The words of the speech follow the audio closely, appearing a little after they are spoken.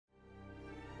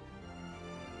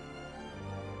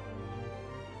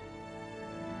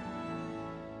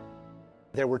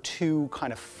There were two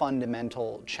kind of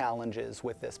fundamental challenges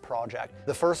with this project.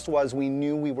 The first was we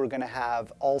knew we were going to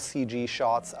have all CG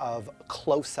shots of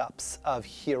close-ups of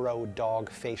hero dog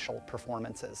facial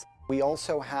performances. We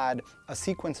also had a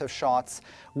sequence of shots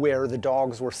where the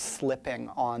dogs were slipping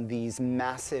on these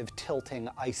massive tilting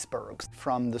icebergs.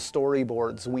 From the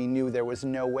storyboards, we knew there was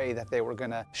no way that they were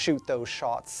going to shoot those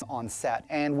shots on set.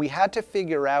 And we had to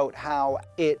figure out how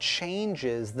it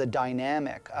changes the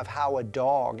dynamic of how a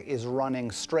dog is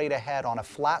running straight ahead on a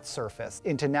flat surface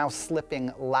into now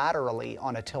slipping laterally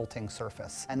on a tilting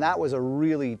surface. And that was a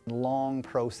really long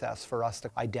process for us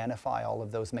to identify all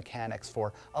of those mechanics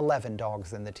for 11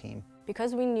 dogs in the team.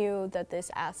 Because we knew that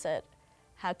this asset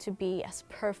had to be as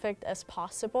perfect as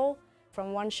possible,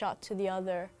 from one shot to the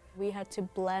other, we had to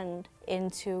blend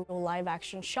into live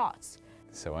action shots.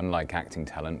 So unlike acting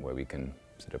talent, where we can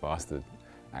sort of ask the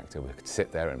actor to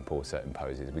sit there and pull certain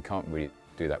poses, we can't really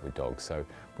do that with dogs. So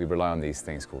we rely on these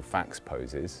things called FACS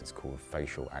poses. It's called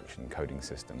Facial Action Coding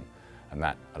System, and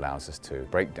that allows us to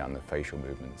break down the facial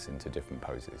movements into different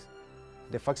poses.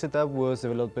 The FACS setup was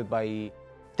developed by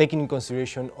taking in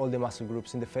consideration all the muscle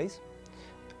groups in the face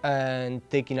and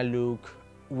taking a look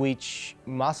which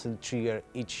muscle trigger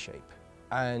each shape.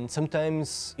 And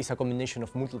sometimes it's a combination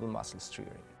of multiple muscles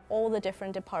triggering. All the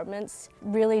different departments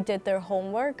really did their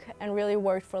homework and really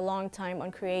worked for a long time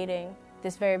on creating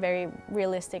this very, very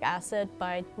realistic asset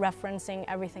by referencing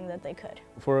everything that they could.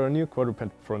 For a new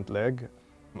quadruped front leg,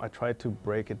 I tried to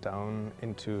break it down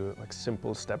into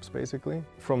simple steps basically.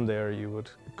 From there you would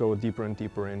go deeper and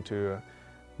deeper into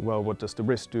well, what does the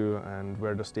wrist do and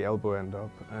where does the elbow end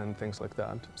up and things like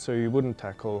that. So you wouldn't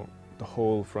tackle the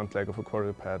whole front leg of a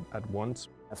quadruped at once.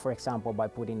 For example, by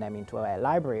putting them into a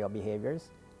library of behaviors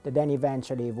that then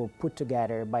eventually were put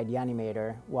together by the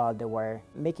animator while they were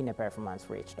making a performance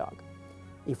for each dog.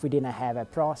 If we didn't have a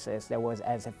process that was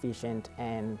as efficient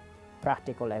and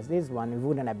practical as this one, we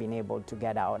wouldn't have been able to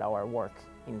get out our work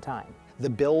in time. The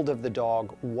build of the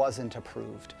dog wasn't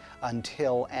approved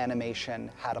until animation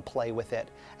had a play with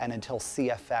it and until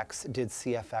CFX did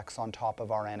CFX on top of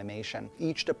our animation.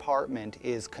 Each department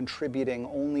is contributing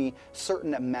only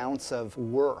certain amounts of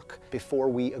work before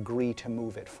we agree to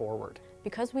move it forward.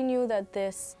 Because we knew that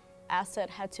this asset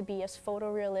had to be as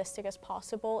photorealistic as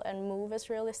possible and move as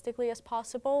realistically as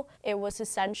possible, it was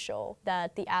essential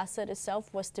that the asset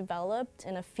itself was developed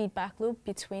in a feedback loop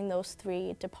between those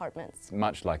three departments.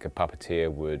 Much like a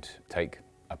puppeteer would take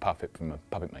a puppet from a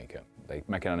puppet maker. They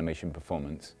make an animation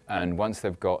performance, and once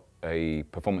they've got a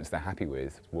performance they're happy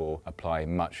with, we'll apply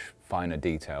much finer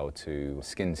detail to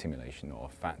skin simulation or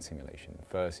fat simulation,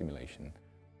 fur simulation.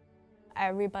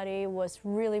 Everybody was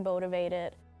really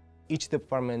motivated. Each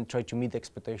department tried to meet the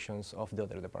expectations of the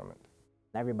other department.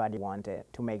 Everybody wanted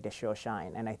to make the show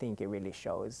shine, and I think it really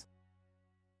shows.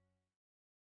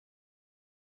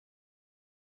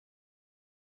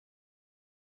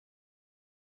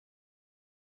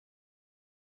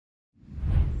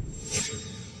 You